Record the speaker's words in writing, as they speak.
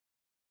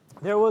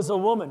There was a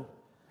woman,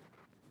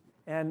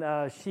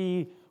 and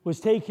she was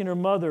taking her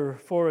mother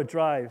for a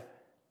drive.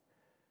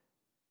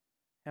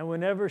 And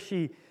whenever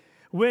she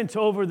went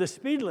over the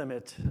speed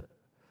limit,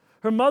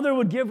 her mother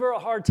would give her a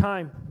hard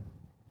time.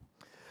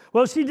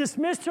 Well, she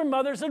dismissed her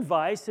mother's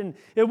advice, and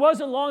it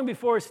wasn't long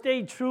before a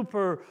state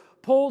trooper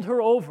pulled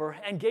her over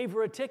and gave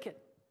her a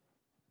ticket.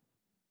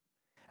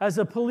 As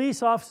a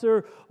police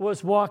officer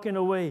was walking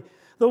away,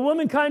 the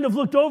woman kind of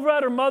looked over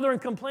at her mother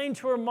and complained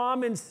to her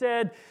mom and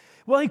said,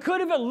 "Well, he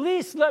could have at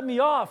least let me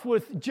off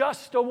with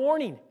just a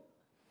warning."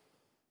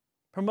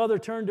 Her mother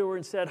turned to her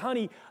and said,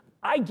 "Honey,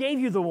 I gave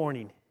you the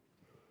warning.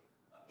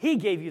 He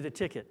gave you the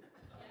ticket."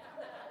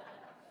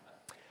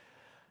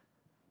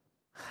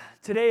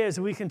 Today, as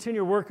we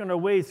continue working our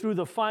way through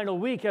the final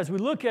week, as we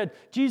look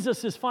at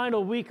Jesus'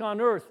 final week on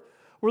earth,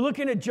 we're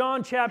looking at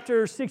John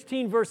chapter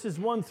 16, verses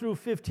 1 through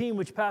 15,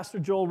 which Pastor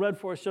Joel read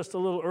for us just a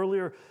little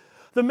earlier.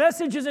 The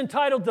message is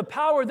entitled, "The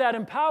Power That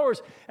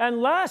Empowers."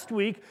 And last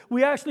week,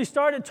 we actually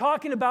started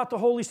talking about the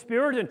Holy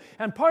Spirit,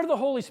 and part of the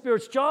Holy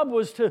Spirit's job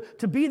was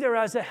to be there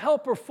as a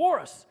helper for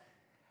us,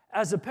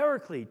 as a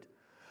paraclete.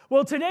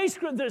 Well, today's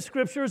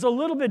scripture is a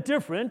little bit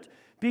different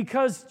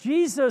because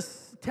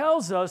Jesus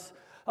tells us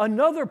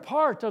another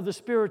part of the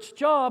Spirit's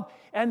job,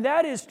 and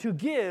that is to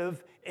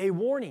give a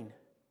warning.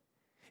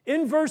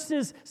 In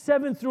verses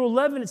 7 through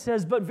 11, it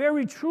says, "But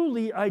very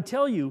truly I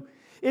tell you,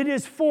 it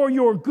is for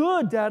your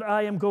good that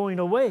I am going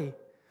away.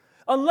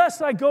 Unless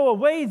I go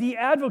away, the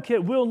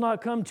advocate will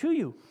not come to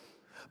you.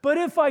 But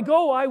if I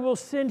go, I will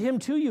send him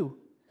to you.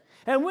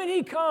 And when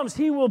he comes,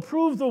 he will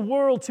prove the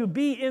world to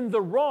be in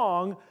the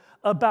wrong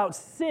about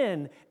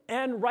sin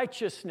and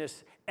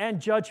righteousness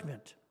and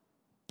judgment.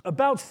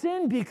 About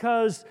sin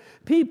because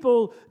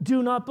people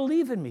do not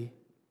believe in me.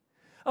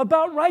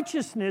 About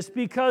righteousness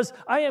because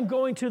I am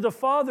going to the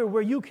Father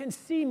where you can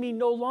see me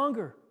no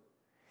longer.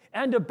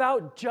 And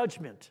about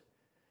judgment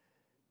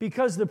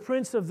because the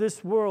prince of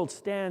this world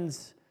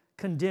stands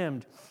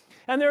condemned."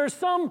 And there are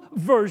some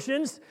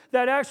versions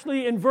that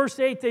actually in verse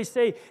 8 they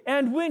say,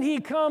 "And when he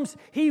comes,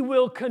 he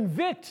will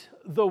convict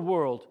the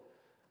world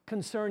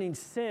concerning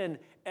sin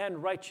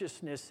and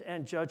righteousness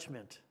and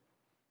judgment."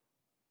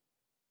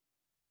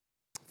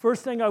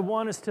 First thing I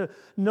want us to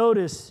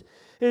notice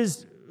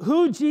is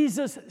who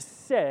Jesus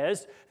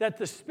says that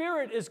the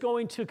Spirit is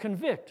going to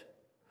convict.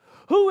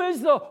 Who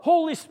is the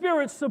Holy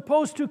Spirit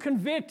supposed to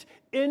convict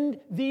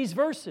in these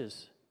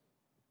verses?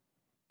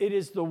 It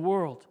is the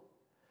world.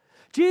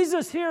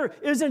 Jesus here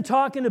isn't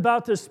talking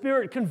about the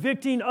Spirit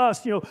convicting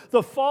us,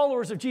 the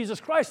followers of Jesus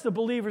Christ, the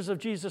believers of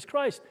Jesus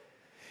Christ.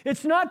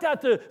 It's not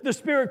that the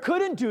Spirit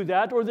couldn't do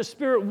that or the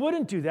Spirit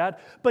wouldn't do that,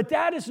 but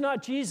that is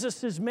not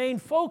Jesus' main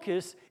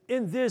focus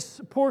in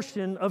this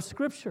portion of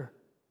Scripture.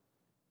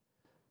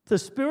 The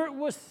Spirit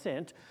was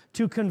sent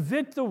to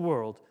convict the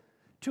world,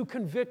 to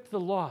convict the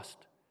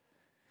lost.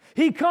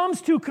 He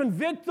comes to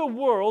convict the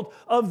world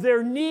of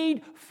their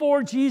need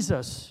for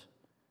Jesus,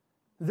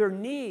 their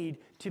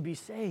need to be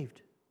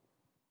saved.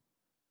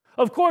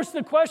 Of course,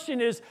 the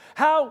question is,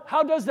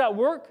 how does that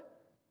work?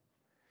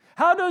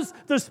 How does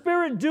the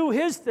Spirit do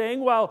His thing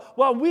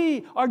while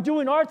we are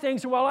doing our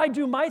things and while I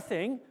do my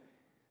thing?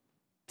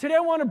 Today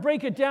I want to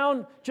break it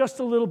down just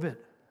a little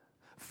bit.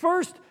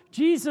 First,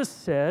 Jesus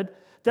said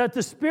that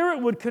the Spirit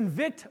would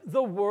convict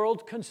the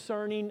world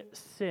concerning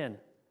sin.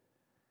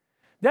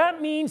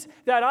 That means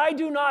that I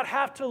do not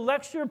have to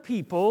lecture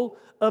people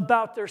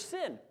about their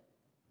sin.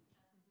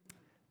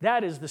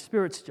 That is the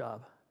Spirit's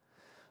job.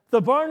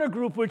 The Barna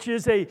Group, which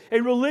is a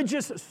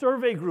religious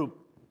survey group,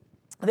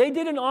 they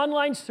did an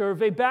online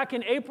survey back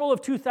in April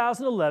of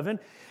 2011,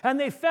 and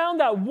they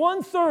found that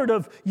 1/3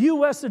 of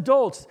U.S.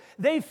 adults,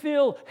 they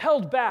feel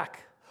held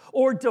back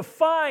or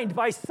defined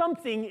by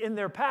something in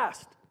their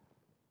past.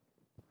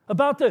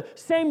 About the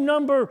same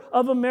number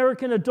of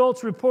American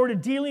adults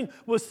reported dealing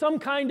with some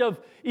kind of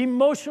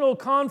emotional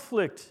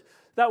conflict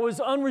that was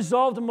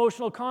unresolved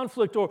emotional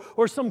conflict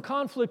or some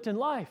conflict in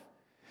life.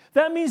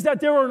 That means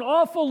that there are an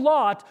awful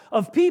lot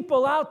of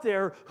people out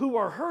there who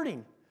are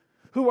hurting,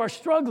 who are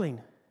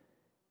struggling.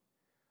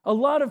 A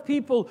lot of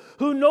people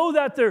who know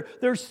that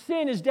their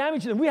sin is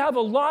damaging them. We have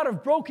a lot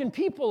of broken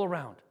people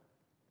around.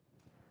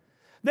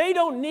 They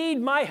don't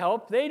need my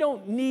help. They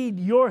don't need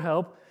your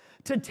help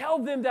to tell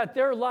them that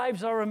their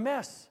lives are a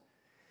mess.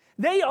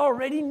 They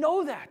already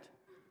know that.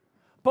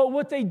 But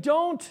what they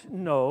don't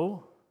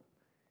know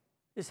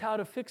is how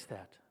to fix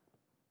that.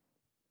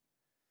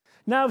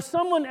 Now, if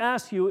someone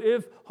asks you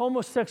if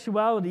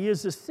homosexuality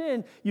is a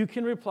sin, you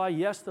can reply,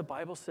 yes, the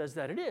Bible says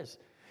that it is.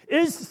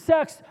 Is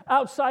sex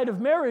outside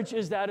of marriage,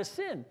 is that a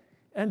sin?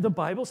 And the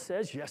Bible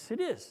says, yes, it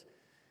is.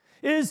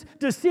 Is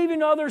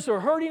deceiving others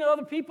or hurting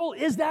other people,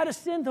 is that a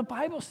sin? The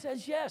Bible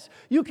says yes.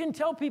 You can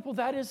tell people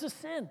that is a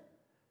sin.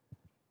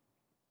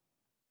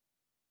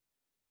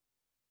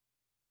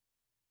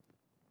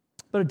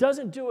 But it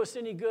doesn't do us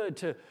any good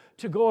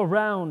to go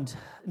around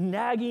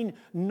nagging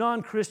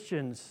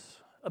non-Christians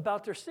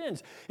about their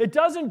sins. It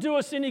doesn't do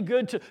us any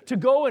good to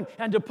go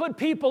and to put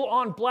people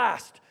on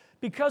blast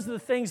because of the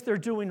things they're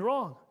doing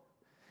wrong.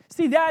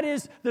 See, that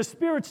is the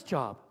Spirit's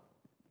job.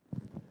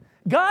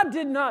 God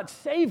did not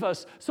save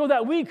us so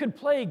that we could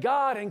play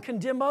God and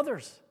condemn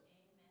others.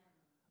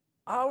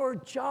 Our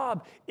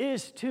job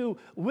is to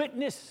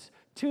witness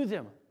to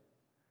them,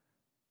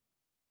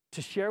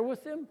 to share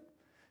with them,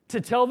 to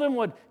tell them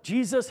what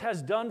Jesus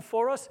has done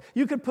for us.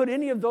 You could put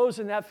any of those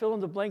in that fill in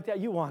the blank that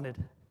you wanted.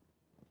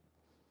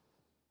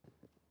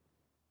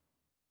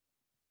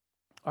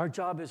 Our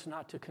job is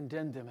not to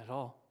condemn them at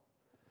all.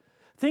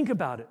 Think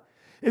about it.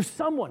 If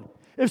someone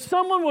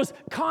was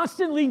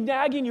constantly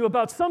nagging you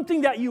about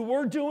something that you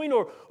were doing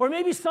or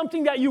maybe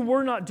something that you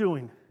were not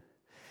doing,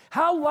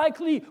 how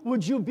likely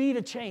would you be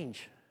to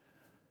change?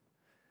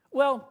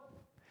 Well,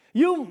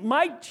 you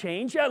might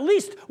change, at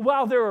least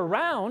while they're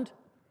around.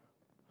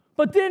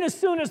 But then as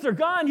soon as they're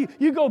gone,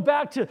 you go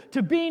back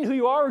to being who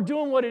you are or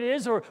doing what it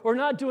is or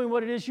not doing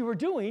what it is you were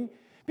doing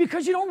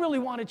because you don't really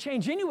want to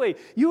change anyway.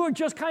 You are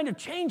just kind of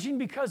changing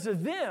because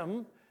of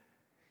them.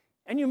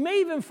 And you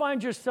may even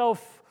find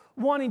yourself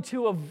wanting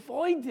to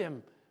avoid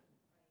them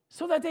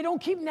so that they don't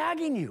keep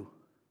nagging you.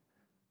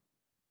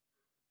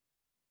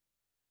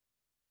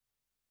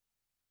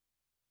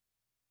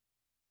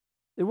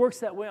 It works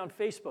that way on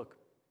Facebook,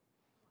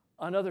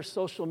 on other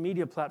social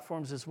media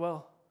platforms as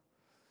well.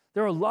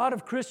 There are a lot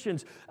of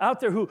Christians out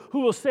there who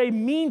will say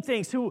mean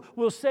things, who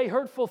will say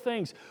hurtful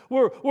things.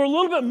 We're a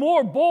little bit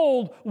more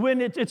bold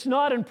when it's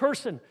not in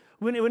person,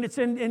 when it's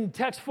in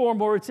text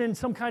form or it's in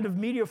some kind of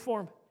media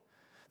form.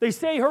 They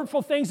say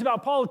hurtful things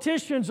about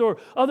politicians or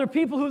other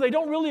people who they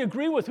don't really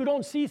agree with, who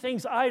don't see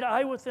things eye to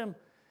eye with them.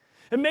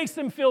 It makes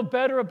them feel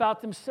better about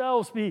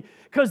themselves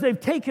because they've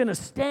taken a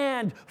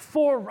stand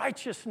for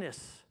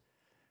righteousness.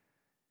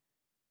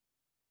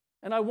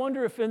 And I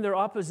wonder if in their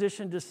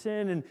opposition to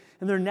sin and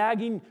they're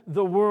nagging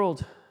the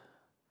world,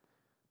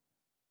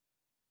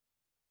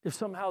 if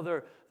somehow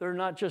they're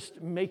not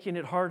just making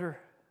it harder.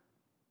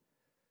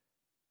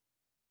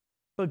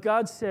 But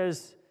God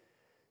says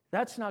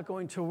that's not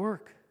going to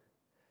work.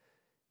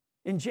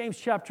 In James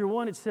chapter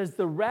 1, it says,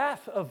 the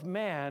wrath of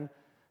man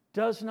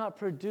does not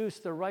produce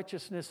the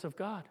righteousness of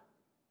God.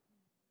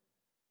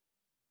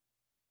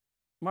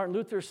 Martin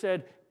Luther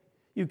said,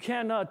 you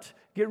cannot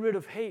get rid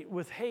of hate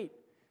with hate.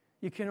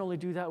 You can only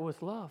do that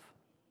with love.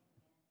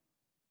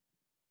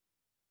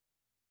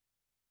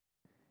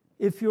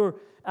 If you're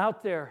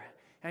out there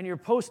and you're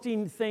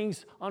posting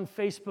things on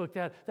Facebook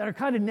that are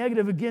kind of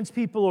negative against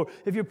people, or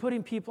if you're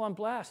putting people on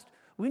blast,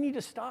 we need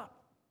to stop.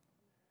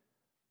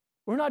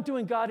 We're not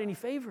doing God any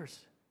favors.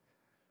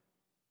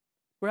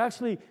 We're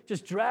actually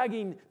just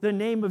dragging the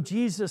name of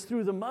Jesus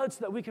through the mud so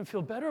that we can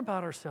feel better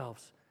about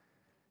ourselves.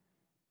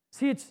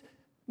 See, it's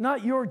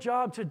not your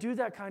job to do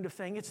that kind of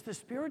thing. It's the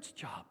Spirit's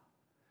job.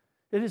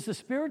 It is the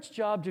Spirit's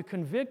job to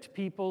convict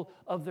people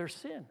of their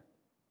sin.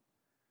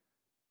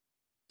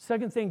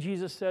 Second thing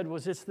Jesus said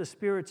was it's the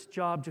Spirit's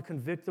job to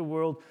convict the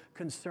world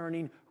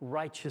concerning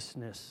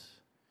righteousness.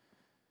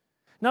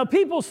 Now,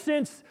 people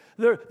sense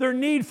their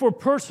need for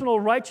personal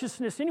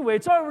righteousness anyway.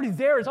 It's already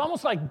there. It's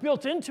almost like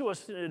built into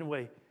us in a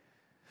way.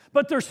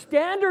 But their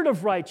standard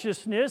of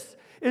righteousness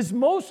is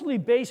mostly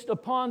based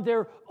upon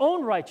their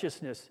own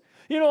righteousness.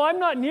 You know, I'm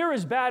not near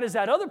as bad as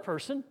that other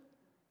person.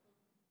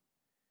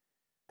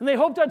 And they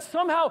hope that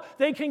somehow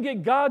they can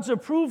get God's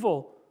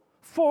approval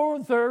for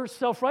their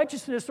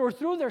self-righteousness or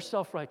through their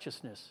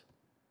self-righteousness.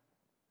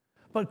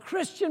 But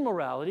Christian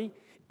morality,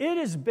 it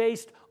is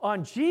based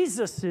on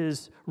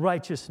Jesus'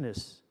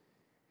 righteousness.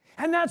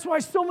 And that's why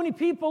so many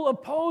people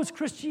oppose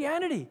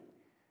Christianity.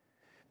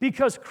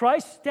 Because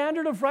Christ's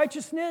standard of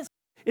righteousness,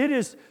 it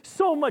is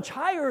so much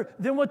higher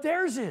than what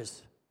theirs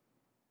is.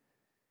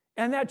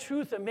 And that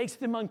truth, it makes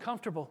them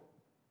uncomfortable.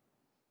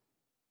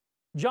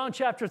 John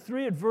chapter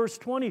 3 at verse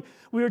 20,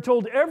 we are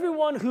told,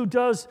 everyone who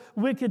does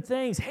wicked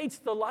things hates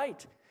the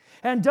light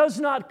and does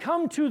not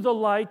come to the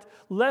light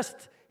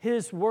lest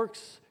his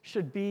works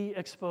should be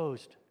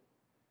exposed.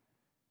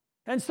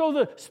 And so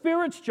the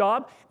Spirit's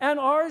job, and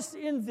ours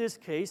in this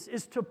case,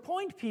 is to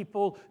point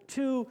people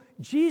to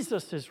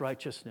Jesus'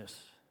 righteousness,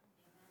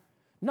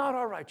 not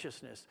our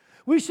righteousness.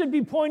 We should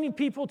be pointing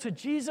people to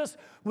Jesus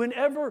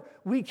whenever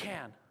we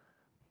can.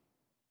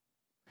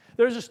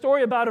 There's a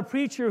story about a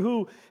preacher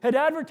who had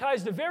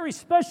advertised a very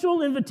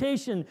special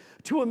invitation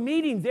to a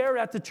meeting there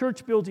at the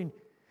church building.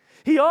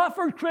 He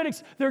offered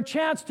critics their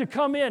chance to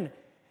come in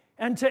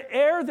and to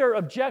air their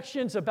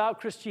objections about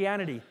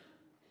Christianity.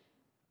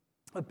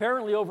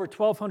 Apparently, over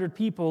 1,200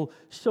 people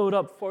showed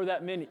up for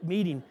that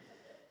meeting.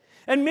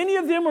 And many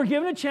of them were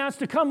given a chance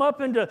to come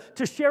up and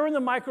to share in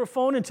the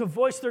microphone and to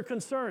voice their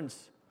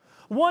concerns.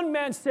 One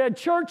man said,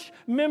 church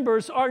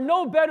members are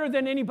no better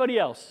than anybody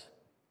else.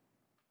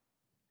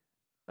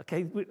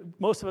 Okay,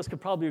 most of us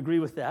could probably agree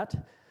with that.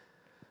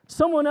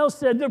 Someone else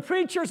said, the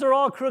preachers are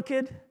all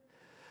crooked.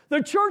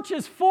 The church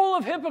is full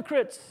of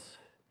hypocrites.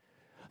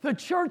 The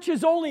church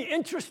is only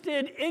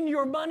interested in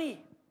your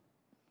money.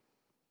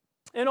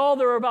 In all,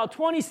 there are about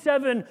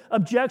 27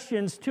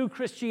 objections to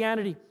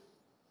Christianity.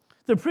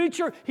 The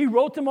preacher, he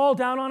wrote them all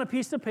down on a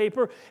piece of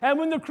paper, and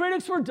when the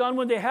critics were done,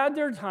 when they had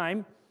their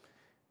time,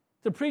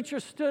 the preacher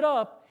stood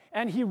up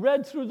and he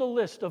read through the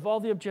list of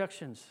all the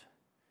objections.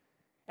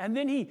 And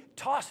then he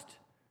tossed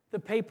the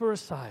paper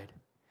aside.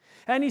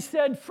 And he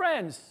said,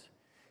 friends,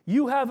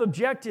 you have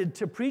objected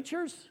to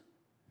preachers,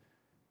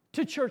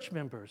 to church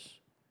members,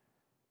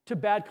 to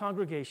bad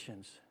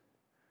congregations,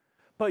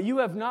 but you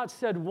have not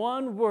said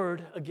one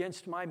word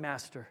against my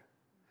master.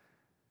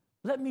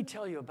 Let me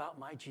tell you about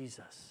my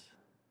Jesus.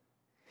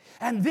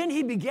 And then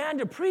he began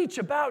to preach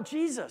about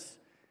Jesus.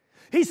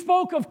 He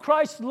spoke of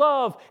Christ's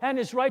love and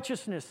his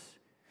righteousness.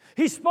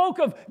 He spoke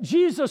of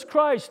Jesus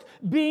Christ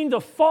being the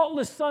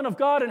faultless Son of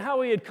God and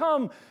how he had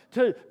come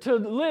to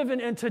live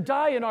and to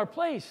die in our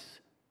place.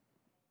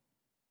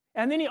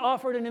 And then he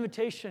offered an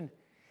invitation.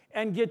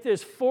 And get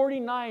this,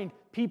 49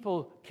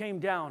 people came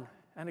down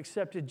and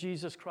accepted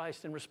Jesus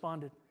Christ and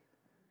responded.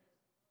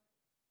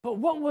 But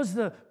what was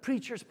the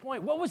preacher's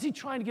point? What was he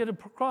trying to get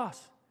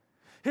across?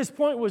 His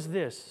point was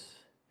this.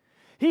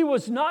 He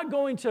was not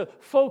going to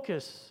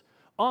focus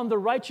on the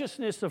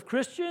righteousness of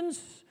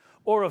Christians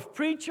or of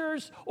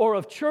preachers or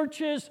of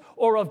churches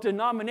or of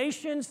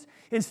denominations.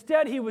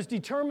 Instead, he was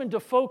determined to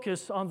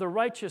focus on the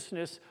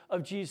righteousness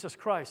of Jesus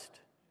Christ.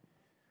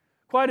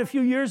 Quite a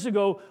few years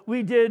ago,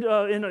 we did,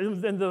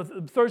 in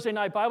the Thursday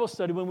night Bible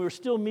study, when we were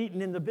still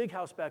meeting in the big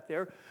house back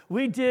there,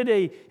 we did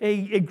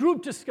a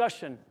group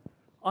discussion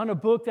on a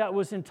book that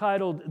was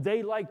entitled,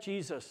 They Like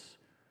Jesus,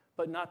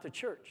 But Not the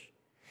Church.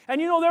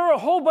 And there are a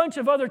whole bunch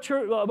of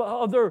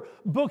other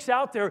books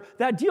out there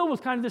that deal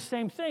with kind of the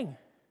same thing.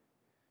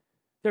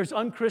 There's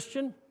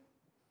Unchristian,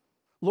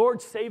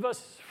 Lord, Save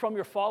Us from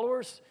Your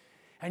Followers,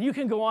 and you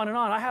can go on and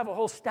on. I have a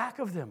whole stack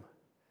of them.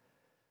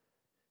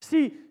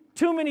 See,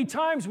 too many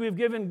times we've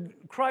given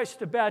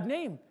Christ a bad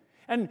name.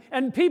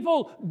 And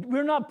people,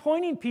 we're not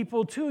pointing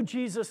people to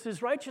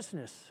Jesus'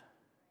 righteousness.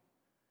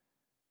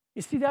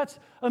 You see, that's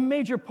a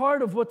major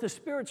part of what the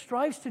Spirit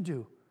strives to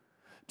do,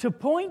 to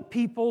point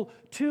people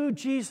to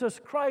Jesus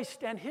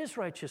Christ and his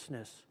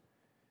righteousness.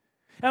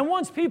 And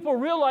once people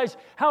realize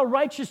how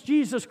righteous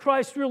Jesus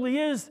Christ really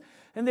is,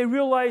 and they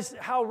realize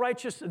how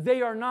righteous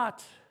they are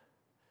not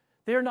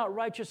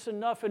righteous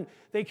enough, and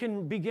they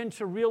can begin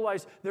to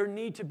realize their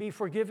need to be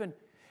forgiven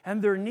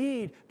and their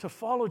need to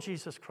follow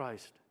Jesus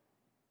Christ.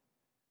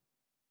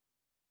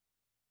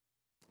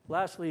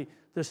 Lastly,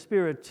 the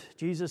Spirit.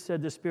 Jesus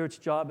said the Spirit's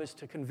job is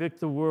to convict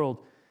the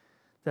world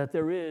that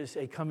there is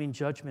a coming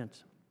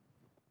judgment.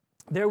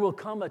 There will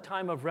come a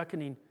time of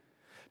reckoning.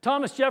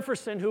 Thomas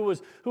Jefferson, who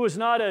was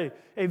not a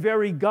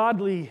very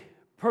godly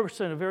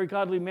person, a very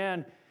godly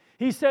man,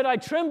 he said, I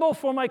tremble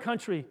for my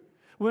country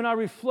when I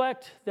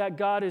reflect that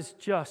God is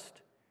just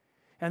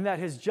and that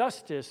his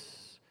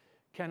justice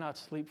cannot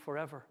sleep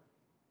forever.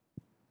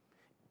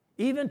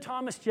 Even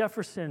Thomas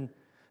Jefferson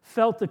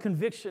felt the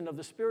conviction of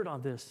the Spirit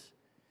on this.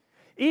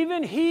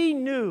 Even he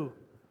knew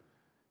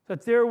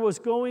that there was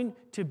going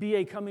to be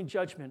a coming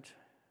judgment.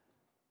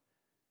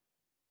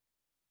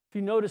 If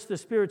you notice, the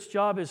Spirit's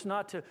job is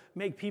not to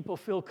make people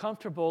feel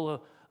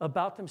comfortable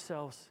about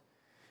themselves.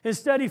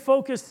 Instead, he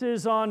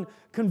focuses on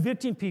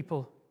convicting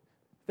people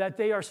that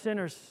they are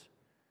sinners,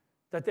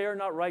 that they are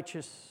not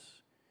righteous,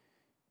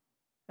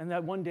 and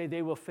that one day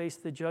they will face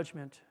the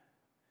judgment.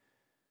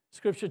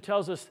 Scripture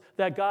tells us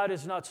that God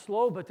is not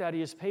slow, but that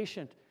he is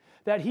patient,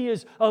 that he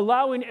is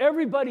allowing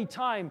everybody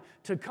time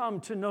to come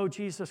to know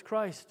Jesus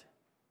Christ.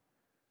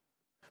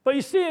 But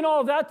you see, in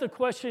all of that, the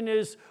question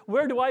is,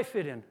 where do I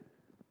fit in?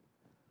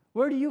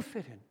 Where do you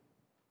fit in?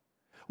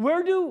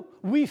 Where do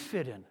we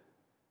fit in?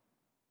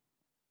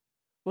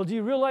 Well, do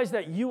you realize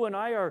that you and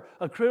I are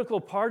a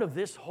critical part of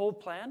this whole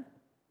plan?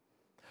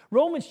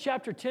 Romans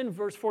chapter 10,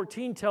 verse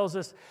 14 tells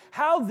us,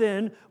 how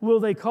then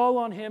will they call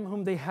on him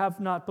whom they have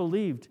not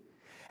believed?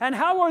 And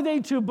how are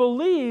they to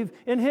believe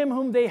in him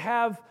whom they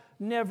have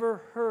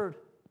never heard?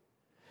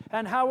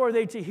 And how are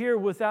they to hear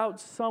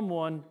without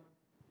someone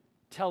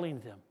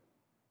telling them?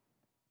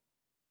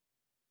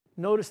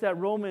 Notice that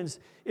Romans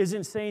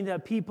isn't saying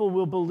that people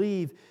will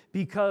believe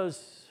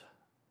because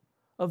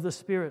of the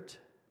Spirit.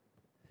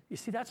 You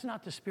see, that's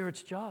not the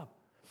Spirit's job.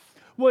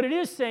 What it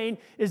is saying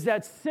is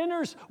that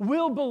sinners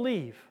will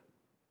believe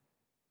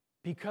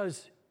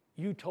because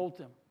you told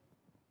them,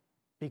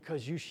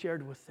 because you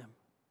shared with them.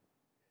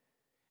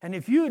 And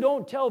if you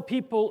don't tell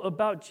people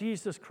about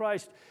Jesus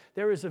Christ,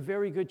 there is a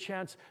very good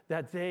chance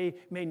that they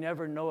may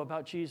never know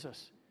about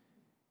Jesus,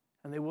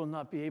 and they will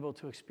not be able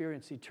to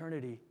experience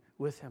eternity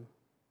with him.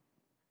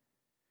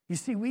 You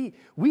see,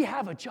 we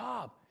have a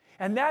job,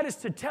 and that is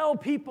to tell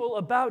people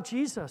about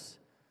Jesus.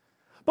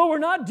 But we're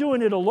not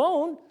doing it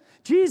alone.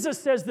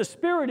 Jesus says the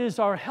Spirit is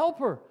our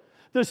helper.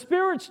 The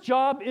Spirit's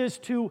job is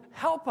to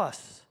help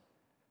us.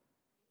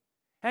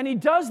 And he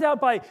does that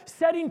by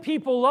setting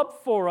people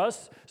up for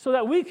us so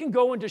that we can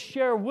go and to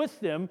share with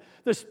them.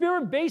 The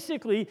Spirit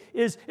basically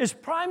is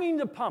priming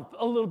the pump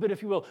a little bit,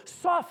 if you will,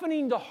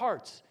 softening the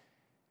hearts,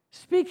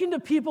 speaking to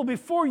people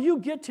before you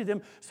get to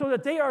them so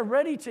that they are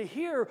ready to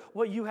hear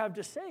what you have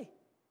to say.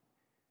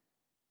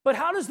 But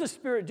how does the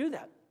Spirit do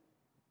that?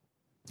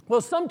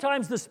 Well,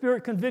 sometimes the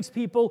Spirit convicts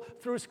people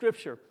through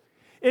Scripture.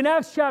 In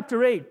Acts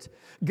chapter 8,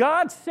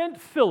 God sent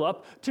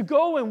Philip to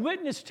go and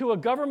witness to a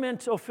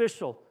government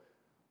official.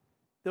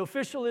 The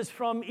official is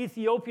from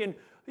Ethiopia.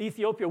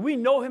 We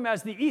know him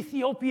as the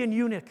Ethiopian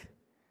eunuch.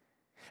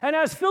 And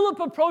as Philip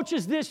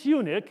approaches this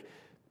eunuch,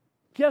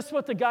 guess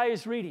what the guy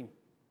is reading?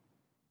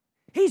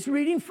 He's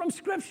reading from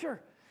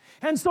Scripture.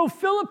 And so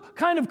Philip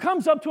kind of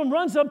comes up to him,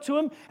 runs up to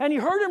him, and he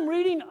heard him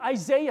reading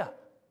Isaiah,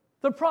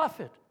 the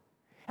prophet.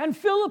 And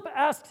Philip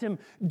asked him,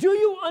 "Do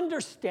you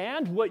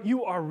understand what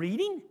you are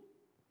reading?"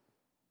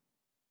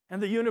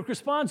 And the eunuch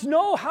responds,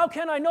 "No, how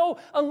can I know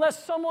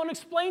unless someone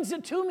explains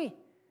it to me?"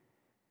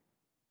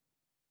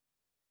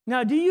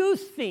 Now, do you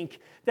think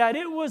that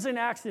it was an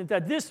accident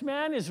that this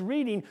man is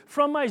reading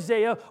from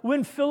Isaiah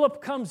when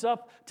Philip comes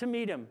up to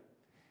meet him?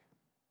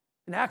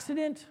 An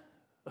accident?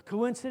 A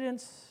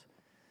coincidence?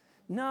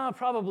 No,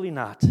 probably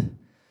not.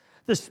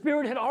 The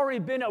Spirit had already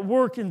been at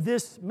work in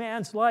this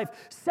man's life,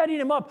 setting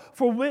him up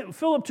for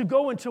Philip to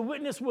go and to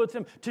witness with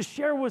him, to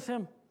share with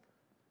him.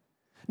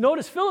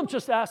 Notice Philip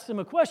just asked him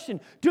a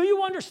question. Do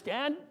you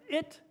understand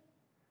it?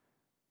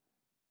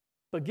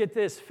 But get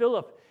this,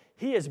 Philip,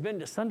 he has been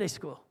to Sunday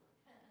school.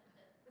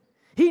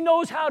 He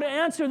knows how to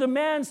answer the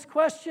man's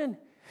question.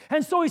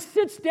 And so he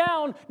sits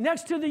down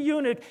next to the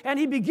eunuch and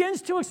he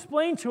begins to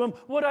explain to him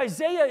what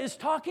Isaiah is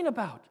talking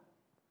about.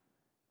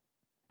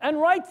 And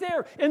right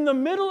there, in the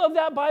middle of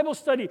that Bible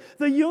study,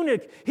 the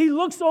eunuch, he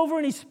looks over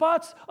and he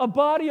spots a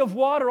body of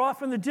water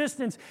off in the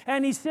distance,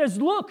 and he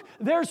says, "Look,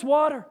 there's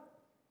water.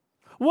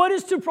 What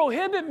is to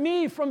prohibit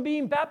me from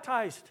being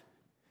baptized?"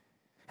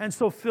 And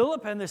so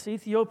Philip and this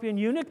Ethiopian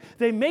eunuch,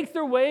 they make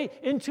their way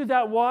into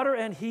that water,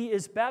 and he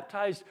is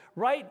baptized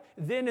right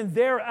then and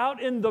there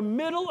out in the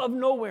middle of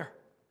nowhere.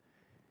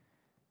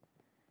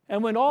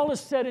 And when all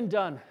is said and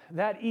done,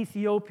 that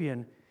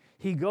Ethiopian,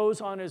 he goes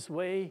on his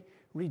way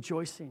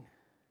rejoicing.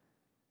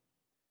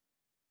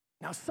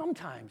 Now,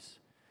 sometimes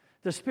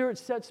the Spirit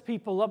sets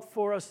people up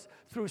for us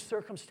through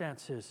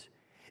circumstances.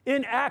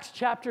 In Acts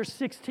chapter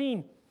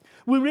 16,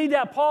 we read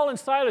that Paul and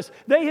Silas,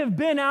 they have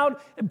been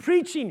out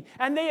preaching,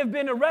 and they have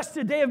been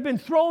arrested. They have been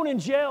thrown in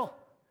jail.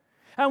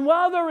 And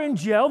while they're in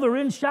jail, they're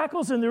in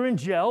shackles and they're in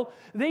jail,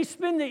 they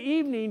spend the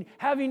evening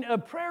having a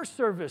prayer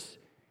service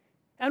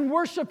and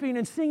worshiping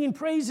and singing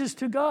praises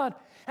to God.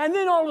 And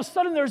then all of a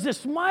sudden there's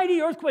this mighty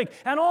earthquake,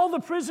 and all the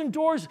prison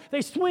doors,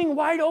 they swing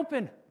wide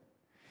open.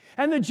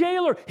 And the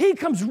jailer, he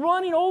comes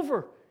running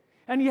over.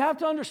 And you have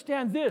to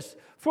understand this.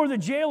 For the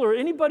jailer,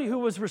 anybody who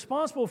was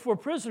responsible for a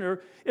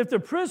prisoner, it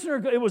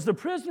was the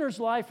prisoner's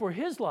life or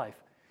his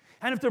life.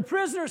 And if the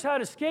prisoners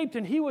had escaped,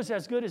 then he was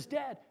as good as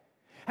dead.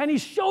 And he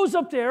shows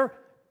up there,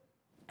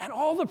 and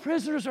all the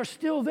prisoners are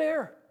still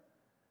there.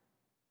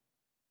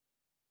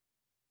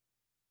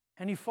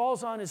 And he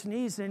falls on his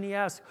knees and he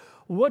asks,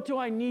 "What do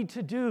I need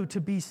to do to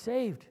be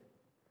saved?"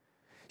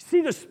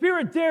 See, the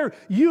Spirit there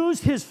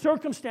used his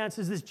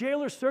circumstances, this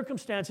jailer's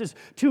circumstances,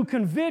 to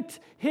convict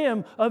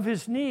him of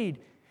his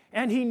need.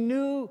 And he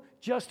knew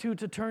just who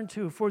to turn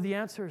to for the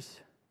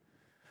answers.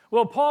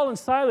 Well, Paul and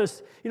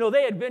Silas,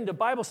 they had been to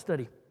Bible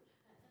study.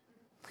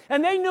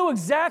 And they knew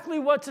exactly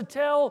what to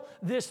tell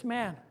this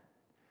man.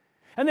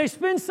 And they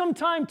spent some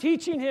time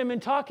teaching him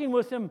and talking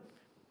with him.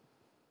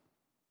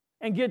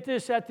 And get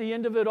this, at the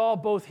end of it all,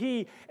 both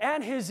he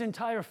and his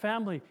entire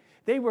family,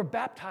 they were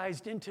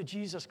baptized into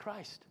Jesus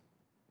Christ.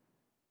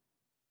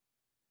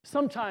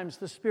 Sometimes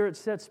the Spirit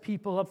sets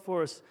people up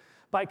for us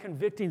by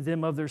convicting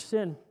them of their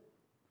sin.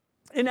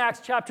 In Acts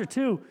chapter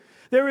 2,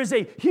 there is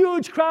a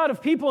huge crowd of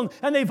people,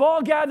 and they've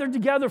all gathered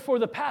together for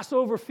the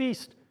Passover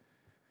feast.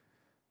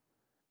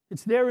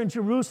 It's there in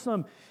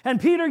Jerusalem.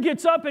 And Peter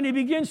gets up and he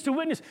begins to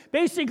witness.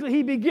 Basically,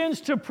 he begins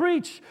to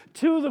preach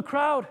to the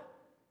crowd.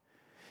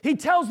 He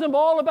tells them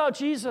all about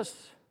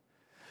Jesus.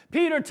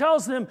 Peter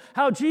tells them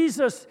how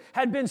Jesus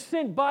had been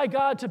sent by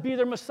God to be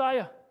their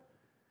Messiah,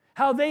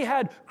 how they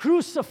had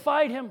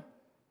crucified him.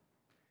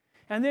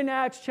 And then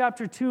Acts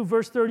chapter 2,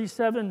 verse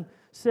 37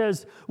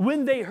 says,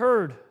 when they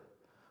heard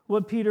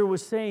what Peter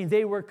was saying,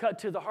 they were cut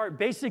to the heart.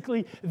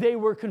 Basically, they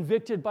were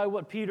convicted by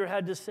what Peter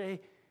had to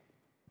say.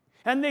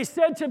 And they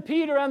said to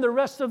Peter and the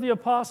rest of the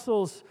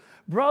apostles,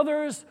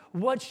 "Brothers,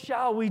 what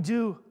shall we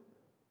do?"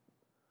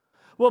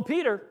 Well,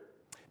 Peter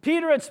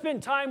had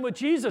spent time with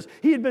Jesus.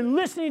 He had been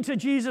listening to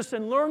Jesus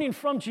and learning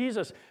from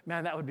Jesus.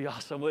 Man, that would be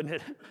awesome, wouldn't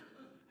it?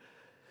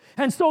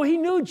 And so he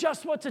knew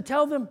just what to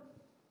tell them.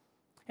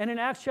 And in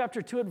Acts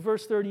chapter 2 at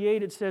verse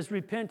 38, it says,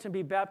 "Repent and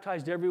be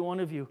baptized, every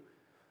one of you,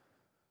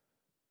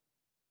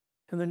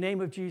 in the name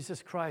of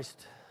Jesus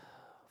Christ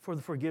for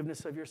the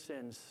forgiveness of your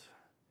sins,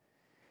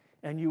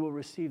 and you will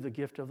receive the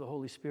gift of the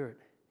Holy Spirit."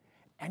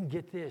 And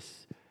get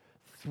this,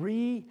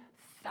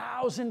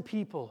 3,000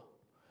 people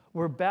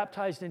were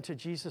baptized into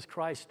Jesus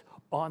Christ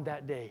on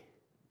that day.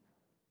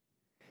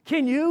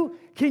 Can you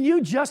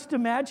just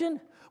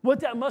imagine what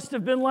that must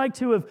have been like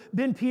to have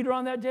been Peter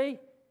on that day?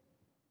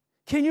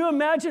 Can you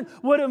imagine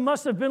what it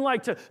must have been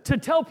like to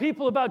tell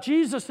people about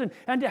Jesus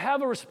and to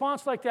have a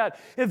response like that?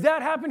 If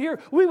that happened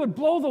here, we would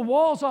blow the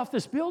walls off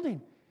this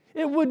building.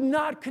 It would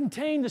not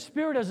contain the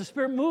Spirit as the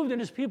Spirit moved and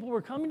His people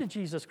were coming to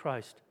Jesus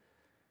Christ.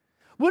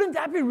 Wouldn't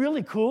that be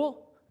really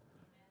cool?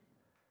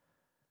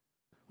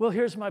 Well,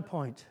 here's my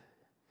point.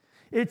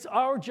 It's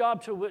our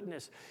job to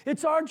witness.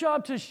 It's our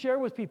job to share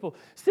with people.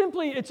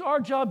 Simply, it's our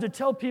job to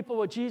tell people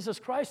what Jesus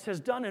Christ has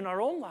done in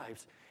our own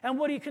lives and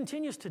what he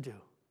continues to do.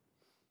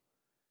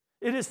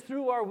 It is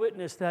through our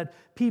witness that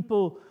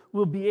people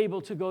will be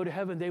able to go to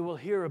heaven. They will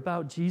hear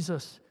about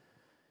Jesus.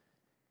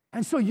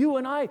 And so you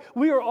and I,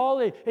 we are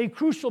all a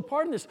crucial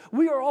part in this.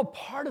 We are all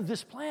part of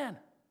this plan.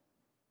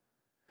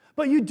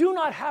 But you do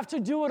not have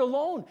to do it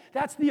alone.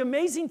 That's the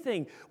amazing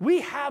thing.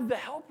 We have the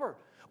helper.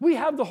 We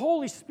have the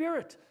Holy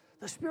Spirit,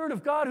 the Spirit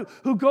of God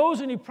who goes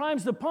and he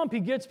primes the pump.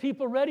 He gets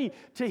people ready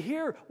to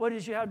hear what it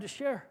is you have to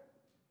share.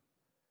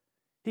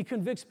 He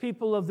convicts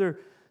people of their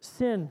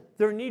sin,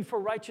 their need for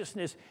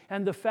righteousness,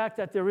 and the fact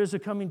that there is a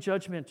coming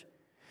judgment.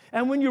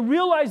 And when you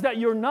realize that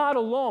you're not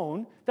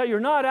alone, that you're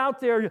not out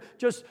there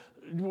just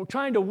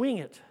trying to wing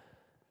it,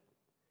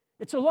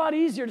 it's a lot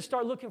easier to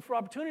start looking for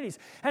opportunities.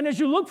 And as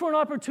you look for an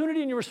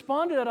opportunity and you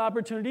respond to that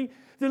opportunity,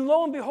 then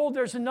lo and behold,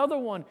 there's another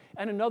one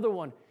and another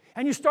one.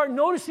 And you start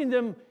noticing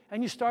them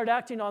and you start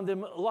acting on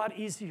them a lot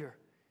easier.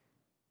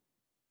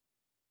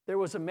 There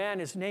was a man,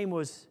 his name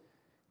was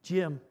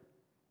Jim.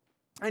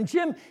 And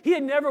Jim, he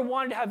had never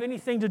wanted to have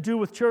anything to do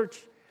with church.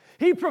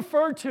 He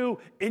preferred to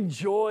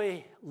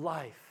enjoy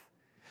life.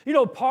 You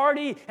know,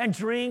 party and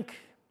drink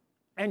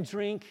and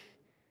drink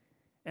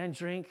and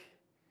drink.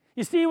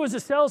 You see, he was a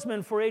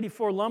salesman for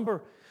 84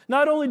 Lumber.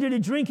 Not only did he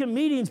drink at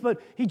meetings,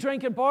 but he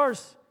drank at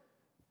bars.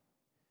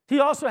 He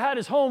also had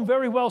his home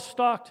very well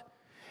stocked.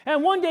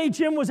 And one day,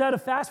 Jim was at a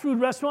fast food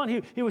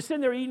restaurant. He was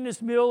sitting there eating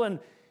his meal, and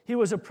he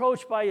was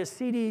approached by a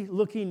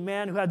seedy-looking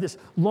man who had this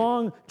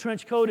long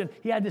trench coat, and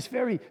he had this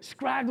very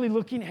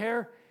scraggly-looking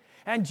hair.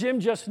 And Jim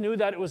just knew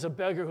that it was a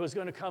beggar who was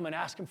going to come and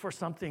ask him for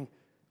something.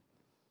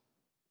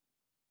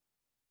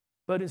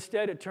 But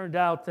instead, it turned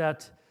out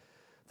that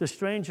the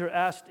stranger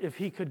asked if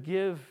he could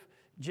give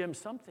Jim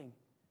something.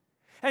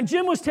 And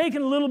Jim was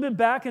taken a little bit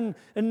back and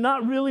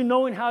not really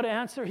knowing how to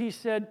answer. He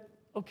said,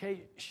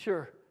 okay,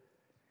 sure.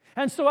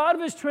 And so out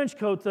of his trench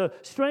coat, the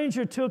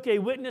stranger took a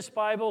witness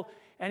Bible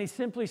and he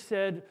simply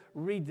said,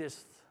 read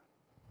this.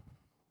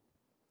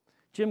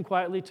 Jim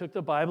quietly took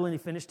the Bible and he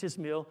finished his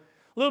meal.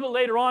 A little bit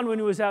later on, when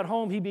he was at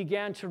home, he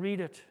began to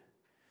read it.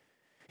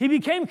 He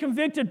became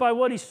convicted by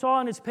what he saw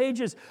in its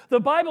pages.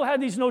 The Bible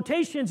had these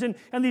notations and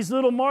these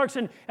little marks,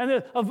 and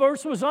a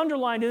verse was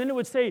underlined, and then it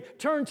would say,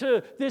 turn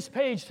to this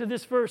page, to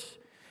this verse.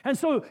 And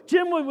so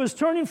Jim was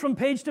turning from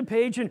page to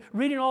page and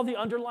reading all the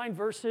underlined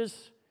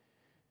verses.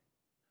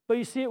 But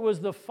you see, it was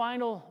the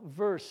final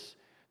verse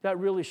that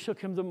really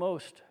shook him the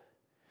most.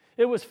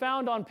 It was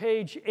found on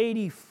page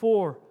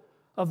 84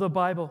 of the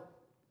Bible.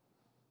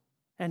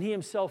 And he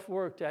himself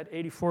worked at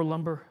 84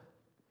 Lumber.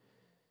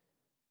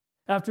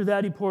 After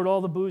that, he poured all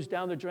the booze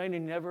down the drain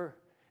and never,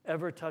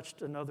 ever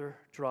touched another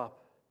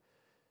drop.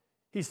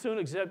 He soon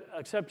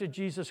accepted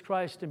Jesus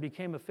Christ and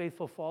became a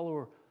faithful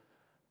follower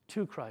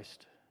to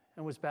Christ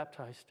and was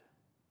baptized.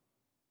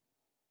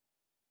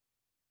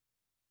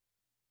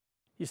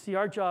 You see,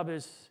 our job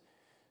is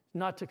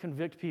not to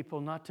convict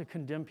people, not to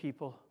condemn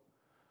people.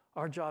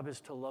 Our job is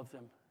to love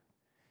them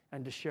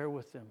and to share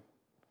with them.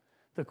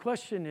 The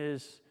question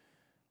is,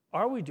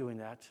 are we doing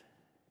that?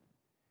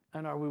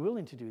 And are we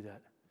willing to do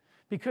that?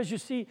 Because you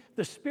see,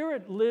 the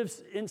Spirit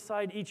lives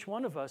inside each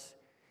one of us,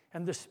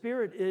 and the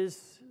Spirit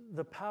is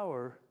the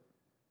power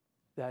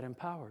that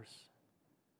empowers.